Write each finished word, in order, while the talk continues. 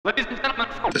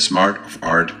the Smart of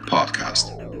Art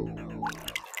podcast.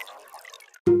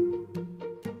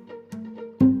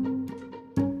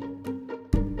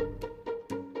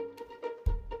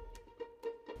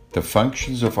 The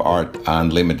functions of art are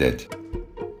unlimited,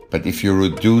 but if you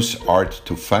reduce art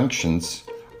to functions,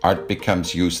 art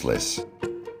becomes useless,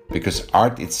 because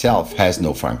art itself has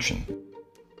no function.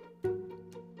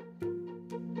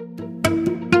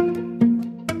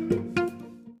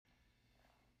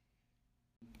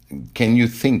 Can you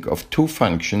think of two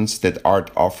functions that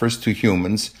art offers to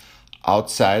humans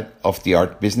outside of the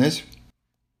art business?